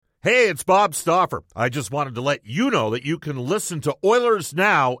Hey, it's Bob Stauffer. I just wanted to let you know that you can listen to Oilers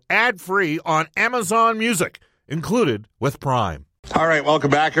Now ad-free on Amazon Music, included with Prime. All right,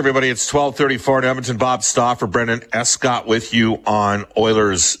 welcome back, everybody. It's 12:34 in Edmonton. Bob Stauffer, Brendan Escott with you on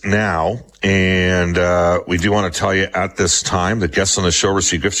Oilers Now. And we do want to tell you at this time that guests on the show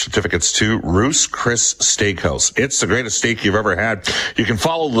receive gift certificates to Ruth's Chris Steakhouse. It's the greatest steak you've ever had. You can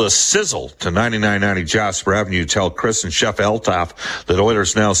follow the sizzle to 9990 Jasper Avenue. Tell Chris and Chef Eltaf that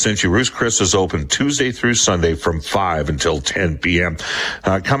Oilers Now sent you. Ruth's Chris is open Tuesday through Sunday from 5 until 10 p.m.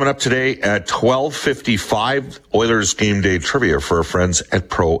 Coming up today at 12:55, Oilers Game Day Trivia for our friends at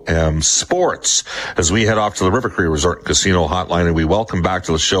Pro-Am Sports. As we head off to the River Cree Resort and Casino Hotline, and we welcome back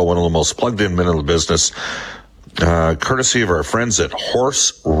to the show one of the most plugged-in men in the business, courtesy of our friends at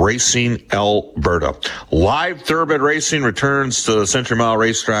Horse Racing Alberta. Live thoroughbred racing returns to the Century Mile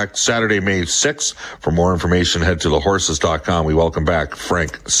Racetrack Saturday, May 6th. For more information, head to thehorses.com. We welcome back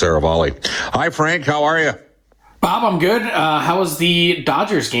Frank Seravalli. Hi, Frank. How are you? Bob, I'm good. How was the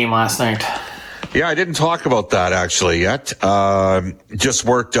Dodgers game last night? Yeah, I didn't talk about that actually yet. Just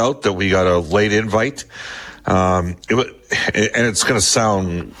worked out that we got a late invite. And it's going to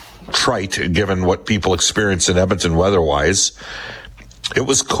sound trite given what people experience in Edmonton weather-wise. It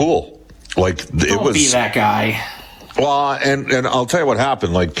was cool. Don't be that guy. Well, and I'll tell you what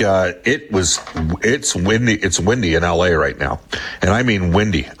happened. It's windy in LA right now. And I mean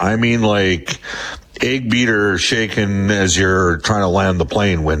windy. I mean like egg beater shaking as you're trying to land the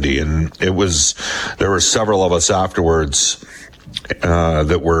plane windy. And there were several of us afterwards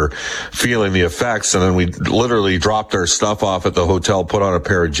that were feeling the effects, and then we literally dropped our stuff off at the hotel, put on a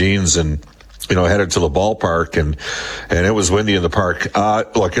pair of jeans, and headed to the ballpark, and it was windy in the park.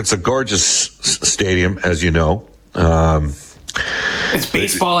 Look, it's a gorgeous stadium, as you know. It's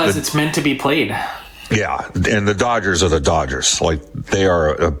baseball as it's meant to be played. Yeah, and the Dodgers are the Dodgers. Like, they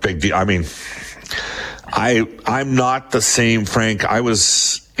are a big deal. I mean, I'm not the same, Frank. I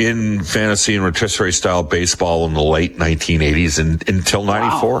was in fantasy and rotisserie style baseball in the late 1980s and until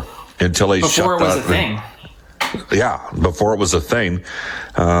 94. Wow. Until they shut that. Before it was a thing. Yeah, before it was a thing.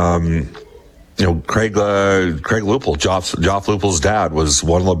 Craig Lupul, Joff Lupul's dad, was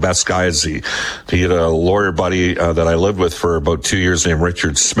one of the best guys. He had a lawyer buddy that I lived with for about 2 years named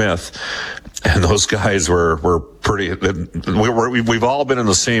Richard Smith. And those guys were pretty. We've all been in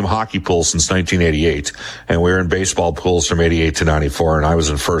the same hockey pool since 1988, and we were in baseball pools from 88 to 94. And I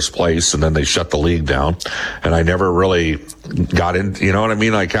was in first place, and then they shut the league down, and I never really got in. You know what I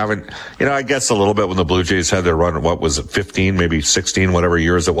mean? Like, I guess a little bit when the Blue Jays had their run. What was it, 15, maybe 16, whatever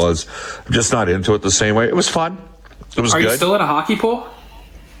years it was. I'm just not into it the same way. It was fun. It was good. Are you still in a hockey pool?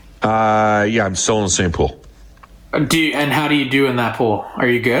 Yeah, I'm still in the same pool. And how do you do in that pool? Are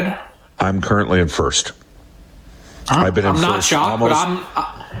you good? I'm currently in first. I've been in first. I'm not shocked, but I'm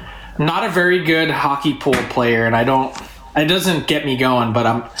not a very good hockey pool player, and it doesn't get me going, but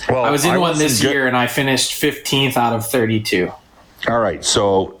I was in one this year, and I finished 15th out of 32. All right,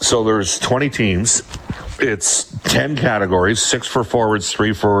 so there's 20 teams. It's 10 categories, 6 for forwards,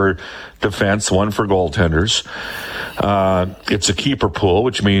 3 for defense, 1 for goaltenders. It's a keeper pool,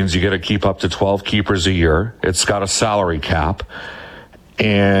 which means you get to keep up to 12 keepers a year. It's got a salary cap.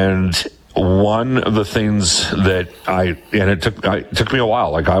 And one of the things that it took me a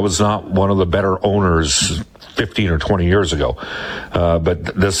while. Like, I was not one of the better owners 15 or 20 years ago.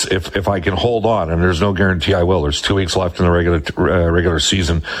 But this, if I can hold on, and there's no guarantee I will. There's 2 weeks left in the regular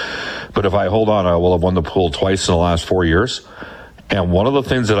season. But if I hold on, I will have won the pool twice in the last 4 years. And one of the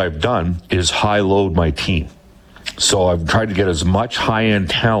things that I've done is high load my team. So I've tried to get as much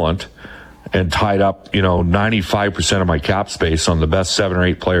high-end talent and tied up, 95% of my cap space on the best 7 or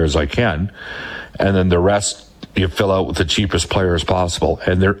 8 players I can. And then the rest you fill out with the cheapest players possible.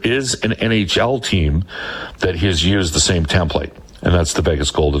 And there is an NHL team that has used the same template, and that's the Vegas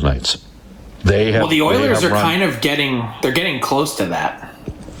Golden Knights. The Oilers are kind of getting close to that.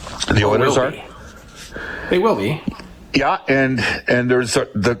 The Oilers are? They will be. Yeah, and there's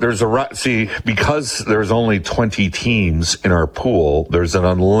because there's only 20 teams in our pool, there's an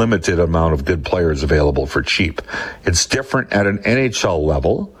unlimited amount of good players available for cheap. It's different at an NHL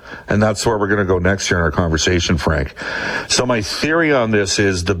level, and that's where we're going to go next year in our conversation, Frank. So my theory on this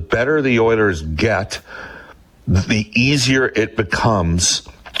is the better the Oilers get, the easier it becomes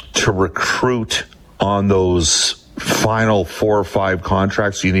to recruit on those final 4 or 5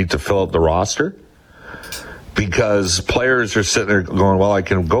 contracts you need to fill out the roster. Because players are sitting there going, well, I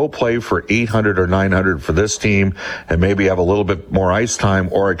can go play for $800 or $900 for this team and maybe have a little bit more ice time,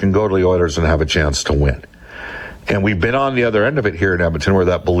 or I can go to the Oilers and have a chance to win. And we've been on the other end of it here in Edmonton where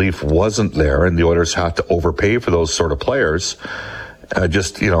that belief wasn't there, and the Oilers had to overpay for those sort of players.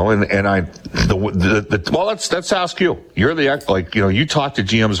 Let's ask you. You're you talk to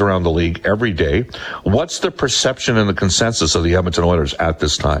GMs around the league every day. What's the perception and the consensus of the Edmonton Oilers at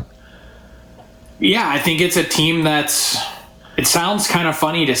this time? Yeah, I think it's a team it sounds kind of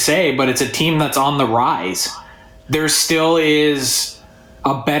funny to say, but it's a team that's on the rise. There still is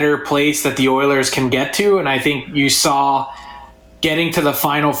a better place that the Oilers can get to, and I think you saw getting to the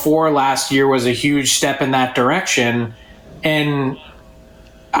Final Four last year was a huge step in that direction. And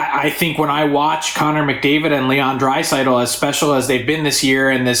I think when I watch Connor McDavid and Leon Draisaitl, as special as they've been this year,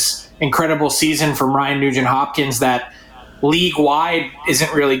 and this incredible season from Ryan Nugent-Hopkins that league-wide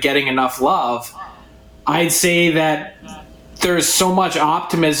isn't really getting enough love, I'd say that there's so much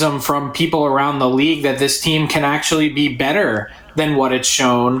optimism from people around the league that this team can actually be better than what it's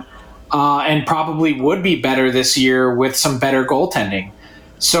shown, and probably would be better this year with some better goaltending.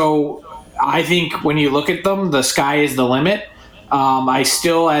 So I think when you look at them, the sky is the limit. I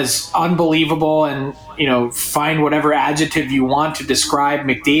still, as unbelievable and, find whatever adjective you want to describe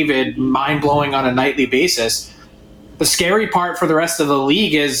McDavid, mind-blowing on a nightly basis. The scary part for the rest of the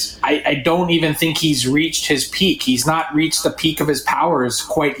league is I don't even think he's reached his peak. He's not reached the peak of his powers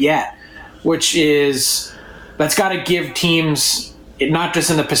quite yet, that's got to give teams, not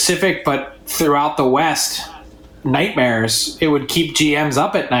just in the Pacific, but throughout the West, nightmares. It would keep GMs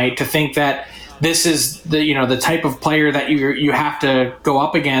up at night to think that this is the type of player that you have to go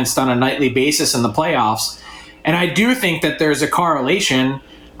up against on a nightly basis in the playoffs. And I do think that there's a correlation.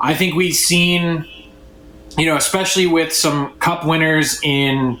 I think we've seen, especially with some cup winners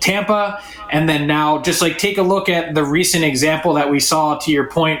in Tampa, and then now just take a look at the recent example that we saw, to your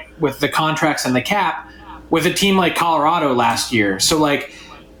point, with the contracts and the cap, with a team like Colorado last year. So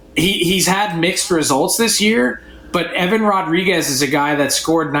he's had mixed results this year, but Evan Rodriguez is a guy that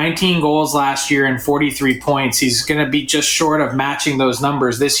scored 19 goals last year and 43 points. He's going to be just short of matching those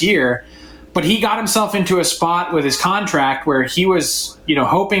numbers this year. But he got himself into a spot with his contract where he was,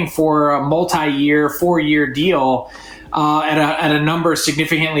 hoping for a multi-year, 4-year deal at a number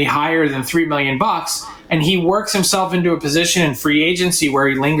significantly higher than $3 million. And he works himself into a position in free agency where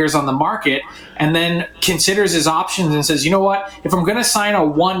he lingers on the market and then considers his options and says, you know what, if I'm going to sign a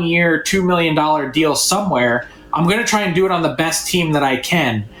 1-year, $2 million deal somewhere, I'm going to try and do it on the best team that I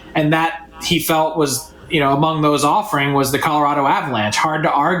can. And that he felt was, among those offering was the Colorado Avalanche. Hard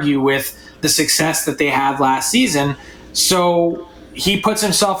to argue with the success that they had last season. So he puts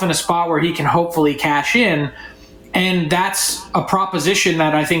himself in a spot where he can hopefully cash in. And that's a proposition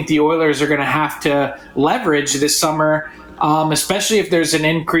that I think the Oilers are going to have to leverage this summer, especially if there's an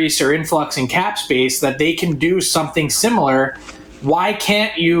increase or influx in cap space, that they can do something similar. Why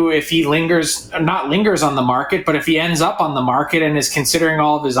can't you, if he not lingers on the market, but if he ends up on the market and is considering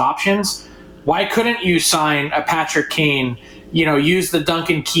all of his options, why couldn't you sign a Patrick Kane, use the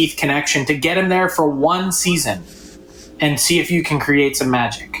Duncan Keith connection to get him there for one season and see if you can create some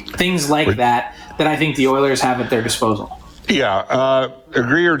magic? Things like that I think the Oilers have at their disposal. Yeah,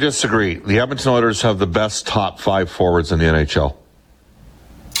 agree or disagree? The Edmonton Oilers have the best top 5 forwards in the NHL.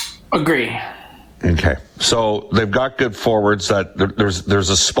 Agree. Okay, so they've got good forwards. That there's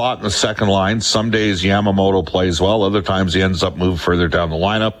a spot in the second line. Some days Yamamoto plays well, other times he ends up moved further down the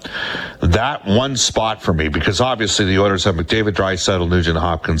lineup. That one spot for me, because obviously the Oilers have McDavid, Draisaitl,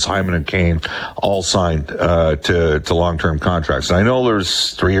 Nugent-Hopkins, Hyman, and Kane all signed to long-term contracts. And I know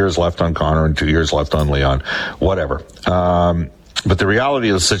there's 3 years left on Connor and 2 years left on Leon, whatever. But the reality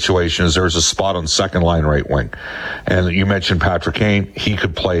of the situation is there's a spot on second line right wing. And you mentioned Patrick Kane. He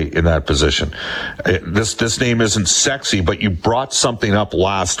could play in that position. This name isn't sexy, but you brought something up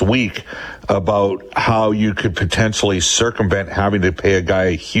last week about how you could potentially circumvent having to pay a guy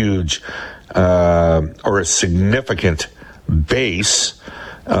a huge or a significant base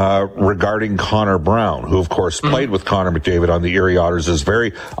regarding Connor Brown, who of course played with Connor McDavid on the Erie Otters.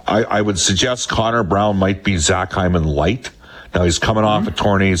 I would suggest Connor Brown might be Zach Hyman light. Now he's coming off a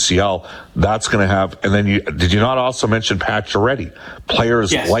torn ACL. That's going to have, and then did you not also mention Pat Chiaretti?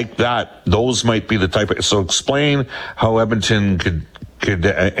 Players like that, those might be the type of, so explain how Edmonton could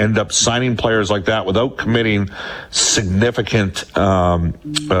end up signing players like that without committing significant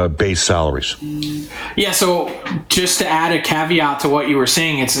base salaries. Yeah, so just to add a caveat to what you were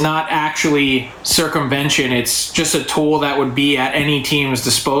saying, it's not actually circumvention. It's just a tool that would be at any team's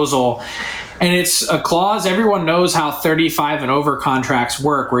disposal. And it's a clause. Everyone knows how 35 and over contracts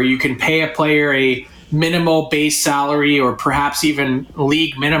work, where you can pay a player a minimal base salary or perhaps even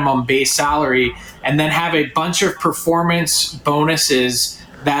league minimum base salary, and then have a bunch of performance bonuses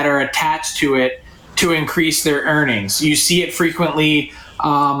that are attached to it to increase their earnings. You see it frequently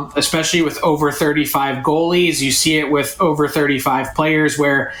especially with over 35 goalies. You see it with over 35 players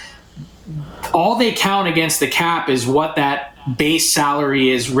where all they count against the cap is what that base salary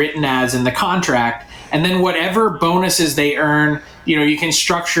is written as in the contract. And then whatever bonuses they earn, you can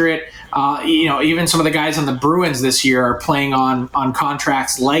structure it. Even some of the guys on the Bruins this year are playing on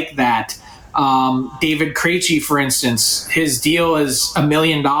contracts like that. David Krejci, for instance, his deal is $1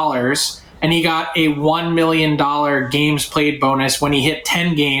 million, and he got a $1 million games played bonus when he hit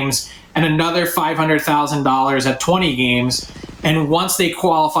 10 games and another $500,000 at 20 games. And once they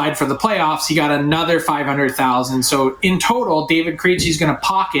qualified for the playoffs, he got another $500,000. So in total, David Krejci is going to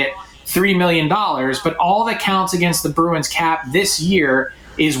pocket $3 million, but all that counts against the Bruins cap this year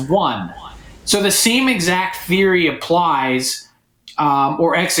is 1. So the same exact theory applies,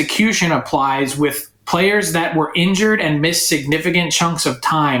 or execution applies, with players that were injured and missed significant chunks of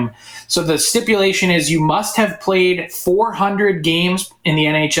time. So the stipulation is you must have played 400 games in the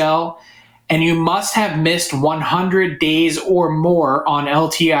NHL, and you must have missed 100 days or more on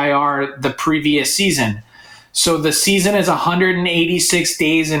LTIR the previous season. So the season is 186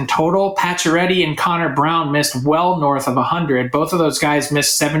 days in total. Pacioretty and Connor Brown missed well north of 100. Both of those guys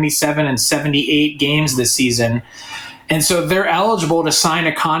missed 77 and 78 games this season. And so they're eligible to sign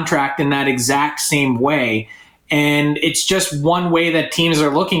a contract in that exact same way. And it's just one way that teams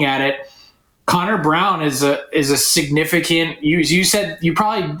are looking at it. Connor Brown is a significant, you said, you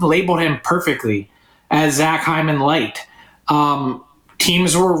probably labeled him perfectly as Zach Hyman light.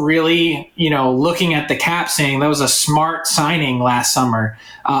 Teams were really, looking at the cap saying that was a smart signing last summer,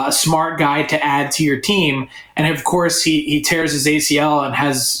 a smart guy to add to your team. And of course he tears his ACL and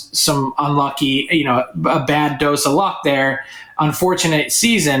has some unlucky, a bad dose of luck there. Unfortunate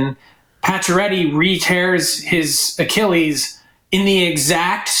season. Pacioretty re-tears his Achilles in the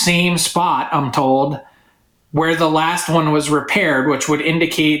exact same spot, I'm told, where the last one was repaired, which would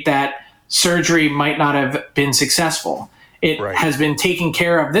indicate that surgery might not have been successful. It has been taken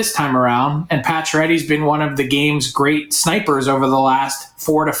care of this time around, and Pacioretty's been one of the game's great snipers over the last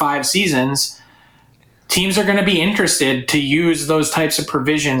 4 to 5 seasons. Teams are going to be interested to use those types of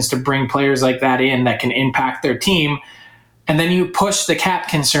provisions to bring players like that in that can impact their team, and then you push the cap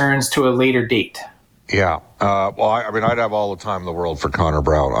concerns to a later date. Yeah. I'd have all the time in the world for Connor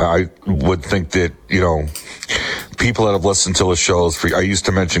Brown. I would think that, people that have listened to the shows, I used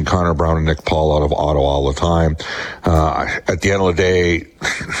to mention Connor Brown and Nick Paul out of Ottawa all the time. At the end of the day,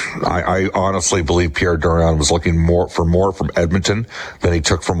 I honestly believe Pierre Dorion was looking more from Edmonton than he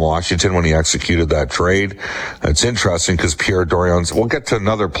took from Washington when he executed that trade. It's interesting because Pierre Dorion's, we'll get to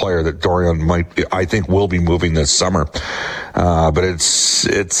another player that Dorion I think will be moving this summer. But it's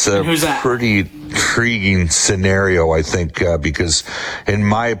a pretty intriguing scenario, I think, because in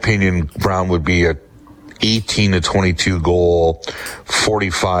my opinion, Brown would be a 18 to 22 goal,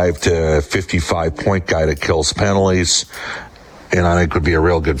 45 to 55 point guy that kills penalties. And I think would be a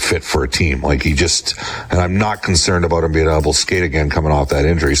real good fit for a team. And I'm not concerned about him being able to skate again coming off that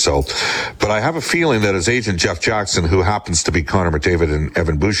injury. But I have a feeling that his agent, Jeff Jackson, who happens to be Connor McDavid and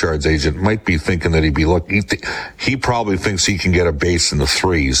Evan Bouchard's agent, might be thinking that he probably thinks he can get a base in the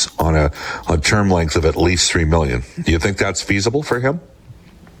 3s on a term length of at least $3 million. Do you think that's feasible for him?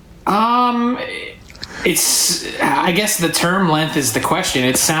 I guess the term length is the question.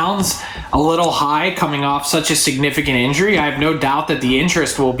 It sounds a little high coming off such a significant injury. I have no doubt that the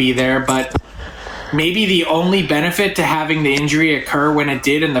interest will be there, but maybe the only benefit to having the injury occur when it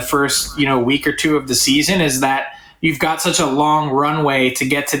did in the first, week or two of the season is that you've got such a long runway to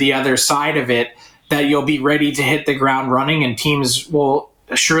get to the other side of it that you'll be ready to hit the ground running, and teams will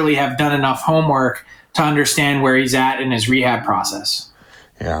surely have done enough homework to understand where he's at in his rehab process.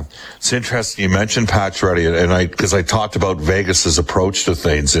 Yeah, it's interesting. You mentioned Pacioretty, and because I talked about Vegas's approach to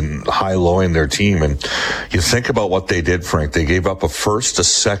things and high-lowing their team, and you think about what they did, Frank. They gave up a first, a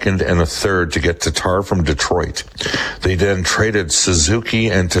second, and a third to get Tatar from Detroit. They then traded Suzuki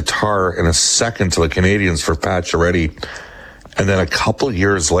and Tatar and a second to the Canadians for Pacioretty, and then a couple of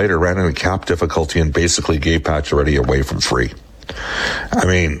years later ran into cap difficulty and basically gave Pacioretty away from free.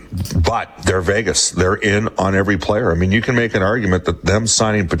 But they're Vegas. They're in on every player. You can make an argument that them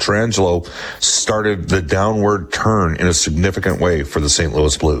signing Pietrangelo started the downward turn in a significant way for the St.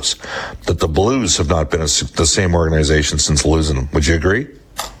 Louis Blues. That the Blues have not been the same organization since losing them. Would you agree?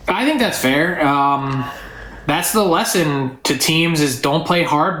 I think that's fair. That's the lesson to teams is don't play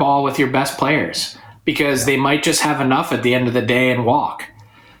hardball with your best players because they might just have enough at the end of the day and walk.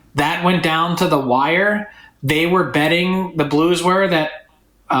 That went down to the wire. They were betting, the Blues were, that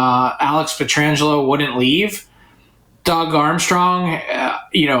Alex Pietrangelo wouldn't leave. Doug Armstrong,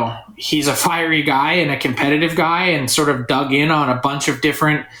 he's a fiery guy and a competitive guy, and sort of dug in on a bunch of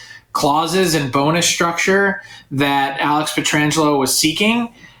different clauses and bonus structure that Alex Pietrangelo was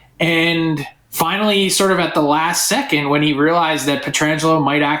seeking. And finally, sort of at the last second, when he realized that Pietrangelo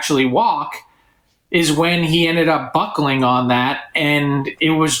might actually walk, is when he ended up buckling on that, and it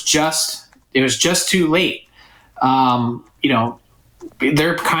was just too late.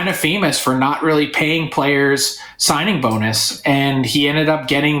 They're kind of famous for not really paying players signing bonus, and he ended up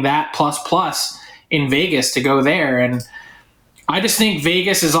getting that plus in Vegas to go there. And I just think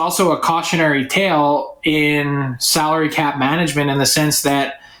Vegas is also a cautionary tale in salary cap management, in the sense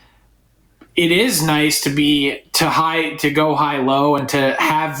that it is nice to go high low and to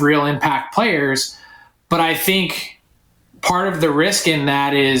have real impact players, but I think part of the risk in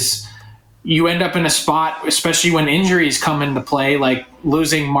that is you end up in a spot, especially when injuries come into play, like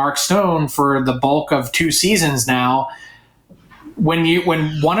losing Mark Stone for the bulk of 2 seasons now. When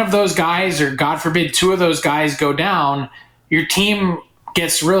one of those guys, or God forbid, 2 of those guys go down, your team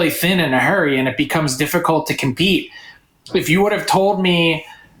gets really thin in a hurry, and it becomes difficult to compete. If you would have told me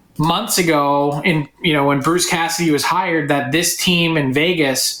months ago, when Bruce Cassidy was hired, that this team in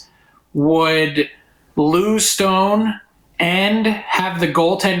Vegas would lose Stone and have the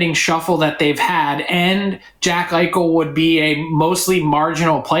goaltending shuffle that they've had, and Jack Eichel would be a mostly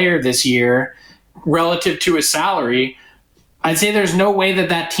marginal player this year relative to his salary, I'd say there's no way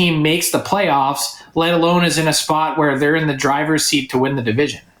that team makes the playoffs, let alone is in a spot where they're in the driver's seat to win the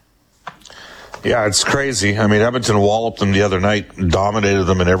division. Yeah, it's crazy. I mean, Edmonton walloped them the other night, dominated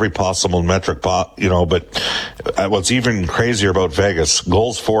them in every possible metric, but what's even crazier about Vegas,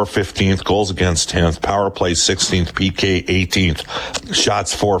 goals for 15th, goals against 10th, power play 16th, PK 18th,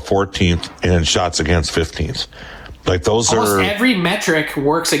 shots for 14th, and shots against 15th. Like, those almost are... every metric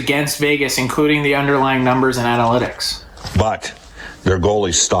works against Vegas, including the underlying numbers and analytics. But their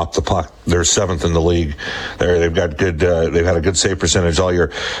goalies stop the puck. They're 7th in the league. They've got good. They've had a good save percentage all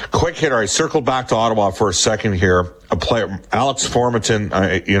year. Quick hitter. I circled back to Ottawa for a second here. A player, Alex Formenton.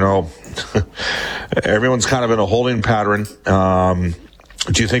 Everyone's kind of in a holding pattern.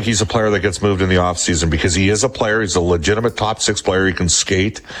 Do you think he's a player that gets moved in the offseason? Because he is a player. He's a legitimate top 6 player. He can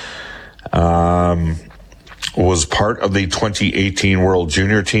skate. Was part of the 2018 World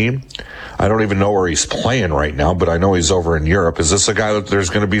Junior team. I don't even know where he's playing right now, but I know he's over in Europe. Is this a guy that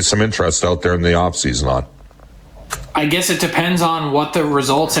there's going to be some interest out there in the offseason on? I guess it depends on what the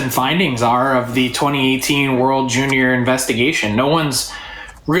results and findings are of the 2018 World Junior investigation. No one's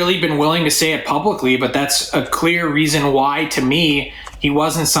really been willing to say it publicly, but that's a clear reason why, to me, he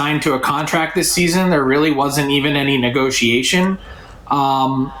wasn't signed to a contract this season. There really wasn't even any negotiation.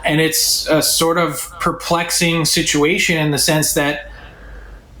 And it's a sort of perplexing situation in the sense that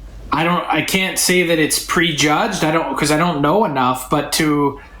I can't say that it's prejudged. Because I don't know enough, but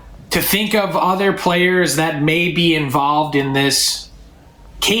to think of other players that may be involved in this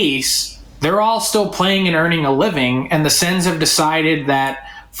case, they're all still playing and earning a living, and the Sens have decided that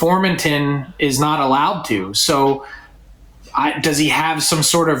Formenton is not allowed to. So does he have some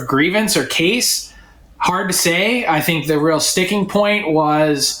sort of grievance or case? Hard to say. I think the real sticking point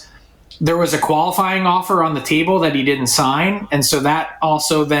was there was a qualifying offer on the table that he didn't sign. And so that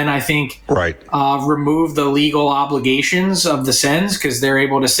also then, I think, removed the legal obligations of the Sens, because they're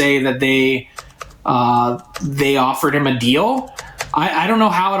able to say that they offered him a deal. I don't know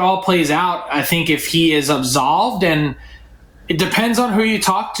how it all plays out. I think if he is absolved, and it depends on who you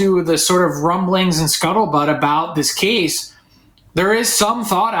talk to, the sort of rumblings and scuttlebutt about this case, there is some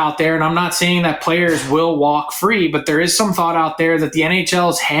thought out there, and I'm not saying that players will walk free, but there is some thought out there that the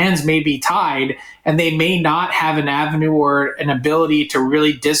NHL's hands may be tied, and they may not have an avenue or an ability to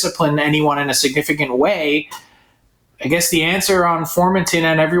really discipline anyone in a significant way. I guess the answer on Formenton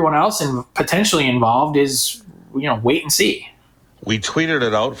and everyone else potentially involved is, wait and see. We tweeted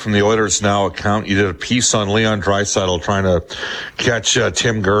it out from the Oilers Now account. You did a piece on Leon Draisaitl trying to catch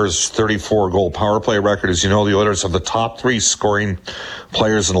Tim Gurr's 34-goal power play record. As you know, the Oilers have the top 3 scoring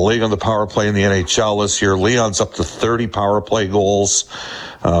players in the league on the power play in the NHL this year. Leon's up to 30 power play goals.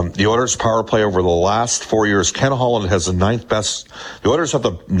 The Oilers' power play over the last 4 years, Ken Holland has the 9th best. The Oilers have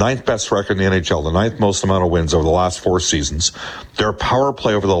the 9th best record in the NHL, the 9th most amount of wins over the last 4 seasons. Their power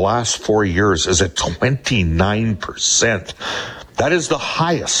play over the last 4 years is at 29%. That is the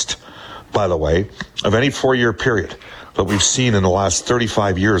highest, by the way, of any 4-year period that we've seen in the last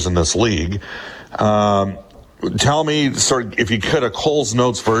 35 years in this league. Tell me, sort of, if you could, a Cole's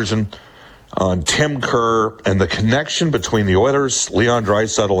Notes version on Tim Kerr and the connection between the Oilers, Leon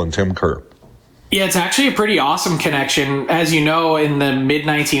Draisaitl, and Tim Kerr. Yeah, it's actually a pretty awesome connection. As you know, in the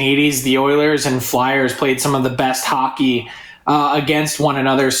mid-1980s, the Oilers and Flyers played some of the best hockey against one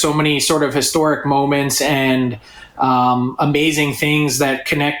another. So many sort of historic moments and amazing things that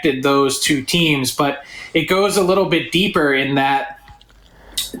connected those two teams. But it goes a little bit deeper in that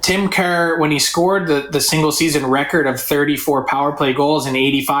Tim Kerr, when he scored the single season record of 34 power play goals in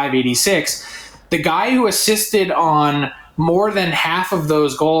 85-86, the guy who assisted on more than half of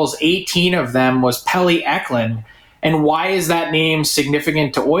those goals, 18 of them, was Pelle Eklund. And why is that name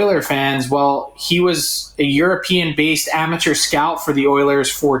significant to Oiler fans? Well, he was a European-based amateur scout for the Oilers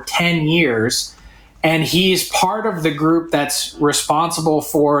for 10 years, and he's part of the group that's responsible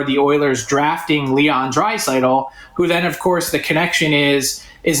for the Oilers drafting Leon Draisaitl, who then, of course, the connection is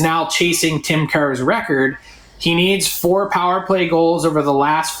now chasing Tim Kerr's record. He needs 4 power play goals over the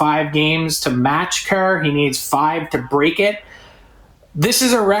last 5 games to match Kerr. He needs 5 to break it. This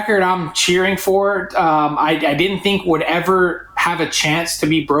is a record I'm cheering for. I didn't think would ever have a chance to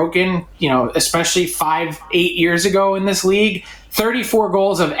be broken, especially 5-8 years ago in this league. 34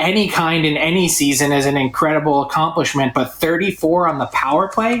 goals of any kind in any season is an incredible accomplishment, but 34 on the power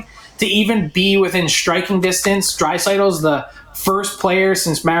play to even be within striking distance. Draisaitl's the first player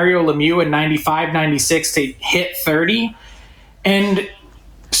since Mario Lemieux in 95-96 to hit 30. And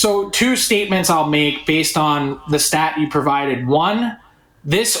so 2 statements I'll make based on the stat you provided. One,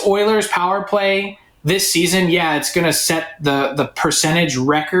 this Oilers power play this season, it's going to set the percentage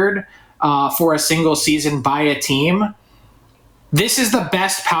record for a single season by a team. This is the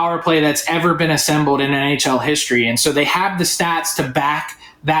best power play that's ever been assembled in NHL history. And so they have the stats to back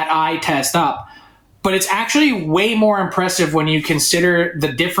that eye test up. But it's actually way more impressive when you consider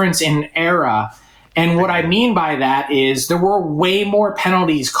the difference in era. And what I mean by that is there were way more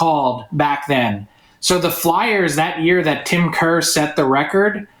penalties called back then. So the Flyers, that year that Tim Kerr set the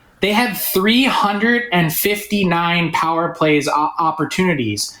record, they had 359 power plays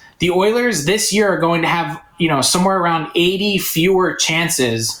opportunities. The Oilers this year are going to have, somewhere around 80 fewer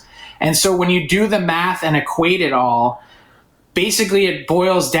chances. And so when you do the math and equate it all, basically it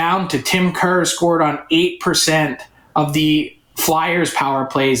boils down to Tim Kerr scored on 8% of the Flyers power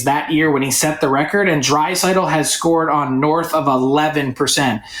plays that year when he set the record, and Draisaitl has scored on north of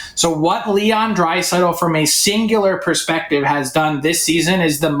 11%. So what Leon Draisaitl from a singular perspective has done this season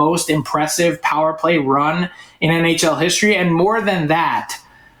is the most impressive power play run in NHL history. And more than that,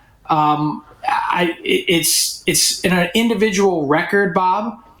 it's an individual record,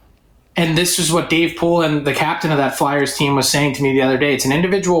 Bob. And this is what Dave Poole and the captain of that Flyers team was saying to me the other day. It's an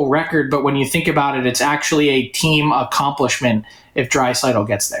individual record, but when you think about it, it's actually a team accomplishment if Draisaitl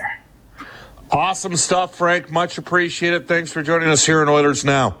gets there. Awesome stuff, Frank. Much appreciated. Thanks for joining us here in Oilers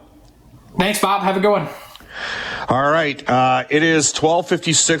Now. Thanks, Bob. Have a good one. All right. It is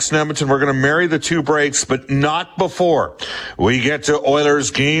 12:56 in Edmonton. We're going to marry the 2 breaks, but not before we get to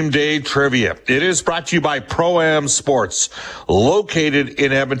Oilers game day trivia. It is brought to you by Pro-Am Sports, located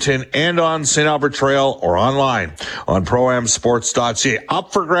in Edmonton and on St. Albert Trail or online on proamsports.ca.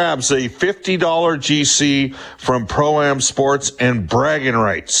 Up for grabs, a $50 GC from Pro-Am Sports and bragging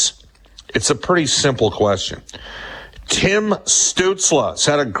rights. It's a pretty simple question. Tim Stützle has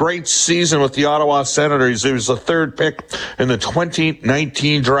had a great season with the Ottawa Senators. He was the 3rd pick in the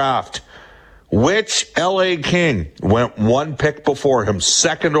 2019 draft. Which LA King went 1 pick before him,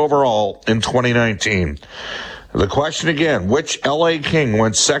 2nd overall in 2019? The question again, which LA King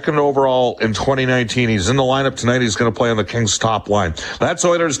went 2nd overall in 2019? He's in the lineup tonight. He's going to play on the Kings top line. That's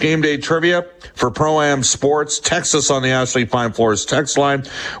Oilers game day trivia for Pro-Am Sports. Text us on the Ashley Fine Floors text line.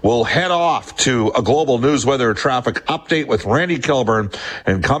 We'll head off to a global news weather traffic update with Randy Kilburn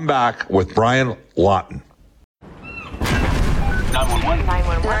and come back with Brian Lawton. 911.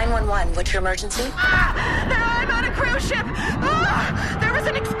 911, what's your emergency? I'm on a cruise ship. There was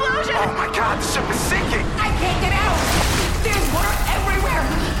an explosion. Oh my God, the ship is sinking. I can't get out. There's water everywhere.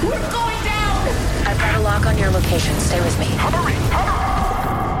 We're going down. I've got a lock on your location. Stay with me. Hurry.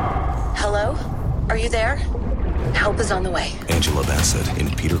 Hello? Are you there? Help is on the way. Angela Bassett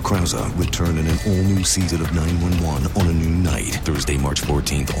and Peter Krause return in an all-new season of 911 on a new night. Thursday, March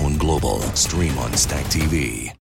 14th on Global. Stream on Stack TV.